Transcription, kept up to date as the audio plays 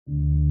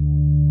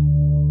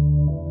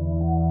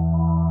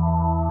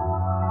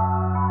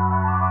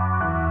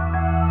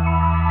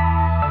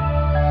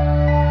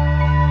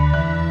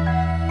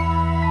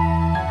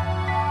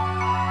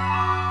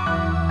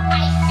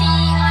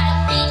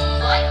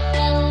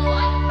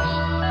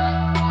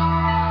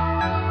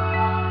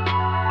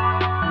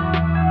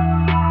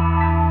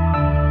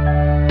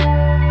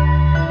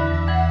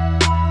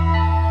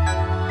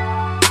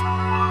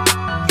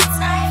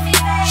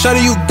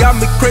Shawty, you got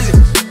me crazy.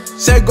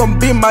 Say gon'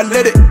 be my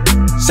lady,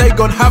 say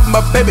gon' have my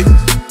baby,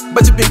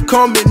 but you been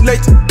coming late.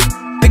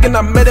 Thinking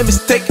I made a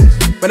mistake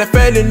when I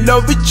fell in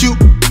love with you.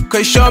 Cause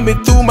you shot me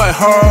through my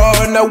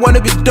heart and I wanna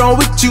be done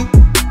with you.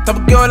 Type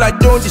of girl I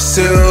don't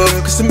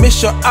deserve, cause I made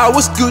sure I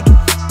was good.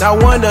 Now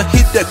I wanna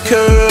hit the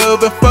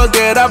curve and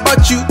forget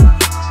about you.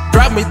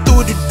 Drive me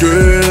through the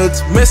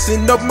dirt,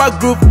 messing up my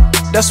groove.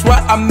 That's why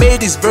I made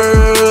this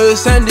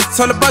verse, and it's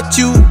all about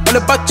you, all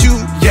about you.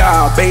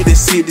 Yeah, baby,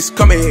 see this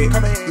coming.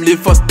 Live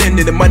for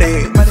spending the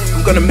money.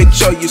 I'm gonna make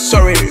sure you're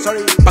sorry.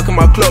 Packing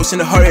my clothes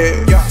in a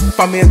hurry.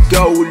 Find me a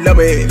girl who love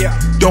me.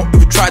 Don't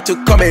even try to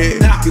come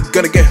in. You're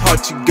gonna get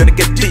hot, you're gonna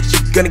get ditched,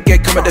 you're gonna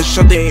get come at the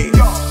shutting.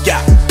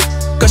 Yeah,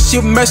 cause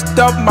you messed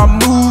up my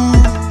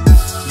mood.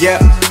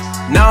 Yeah,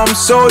 now I'm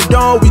so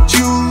done with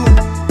you.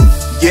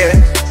 Yeah,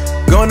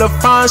 gonna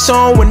find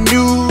someone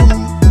new.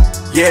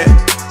 Yeah,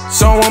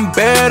 someone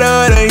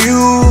better than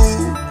you.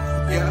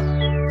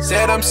 Yeah.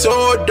 Said I'm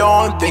so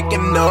done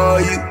thinking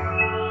of you.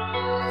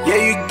 Yeah,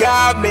 you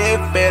got me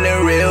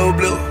feeling real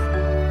blue.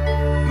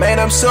 Man,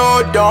 I'm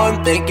so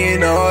done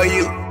thinking of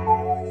you.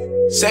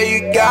 Say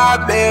you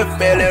got me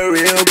feeling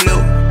real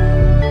blue.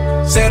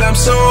 Said I'm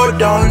so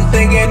done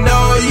thinking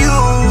of you.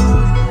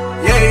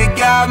 Yeah, you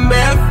got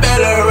me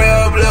feeling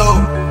real blue.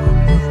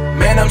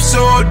 Man, I'm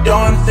so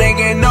done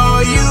thinking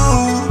of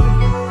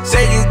you.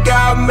 Say you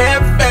got me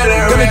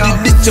feeling real.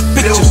 Gonna delete your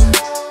pictures,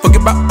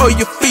 forget about all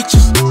your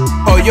features,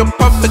 all your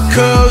perfect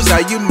curves. How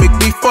you make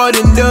me fall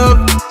in love,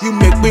 you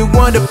make me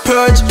wanna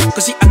purge.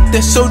 Cause you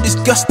acting so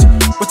disgusting.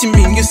 What you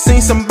mean you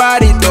seen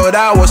somebody? Thought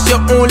I was your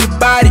only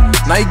body.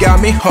 Now you got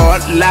me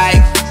hard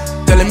like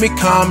telling me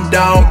calm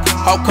down.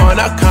 How can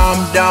I calm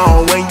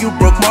down when you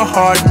broke my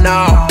heart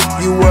now?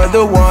 You were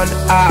the one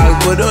I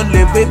couldn't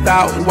live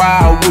without.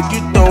 Why would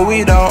you throw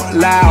it out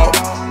loud?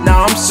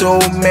 Now I'm so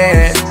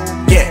mad.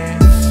 Yeah,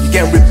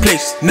 can't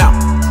replace, now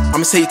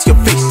I'ma say it to your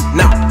face,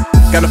 now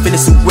got no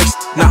feelings to waste,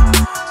 now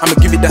I'ma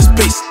give you that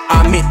space.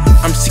 I mean,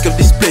 I'm sick of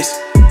this place.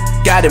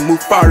 Gotta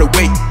move far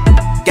away,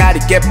 gotta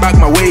get back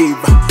my wave,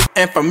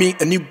 and for me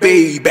a new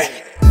baby.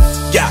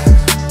 Yeah,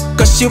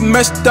 cause you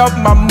messed up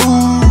my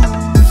mood.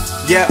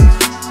 Yeah,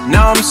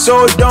 now I'm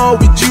so done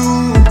with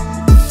you.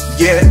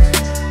 Yeah,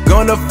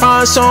 gonna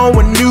find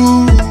someone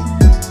new.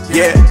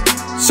 Yeah,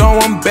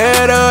 someone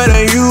better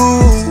than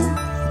you.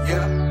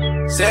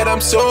 Said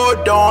I'm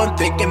so done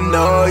thinking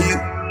of you.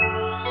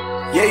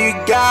 Yeah, you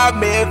got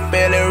me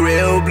feeling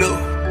real blue.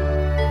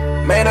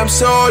 Man, I'm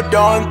so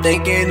done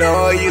thinking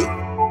of you.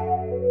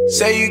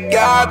 Say you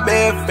got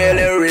me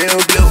feeling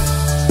real blue.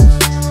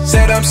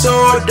 Said I'm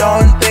so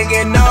done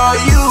thinking of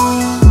you.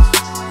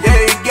 Yeah,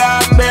 you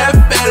got me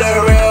feeling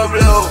real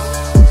blue.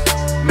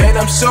 Man,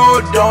 I'm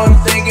so done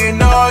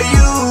thinking of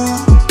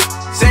you.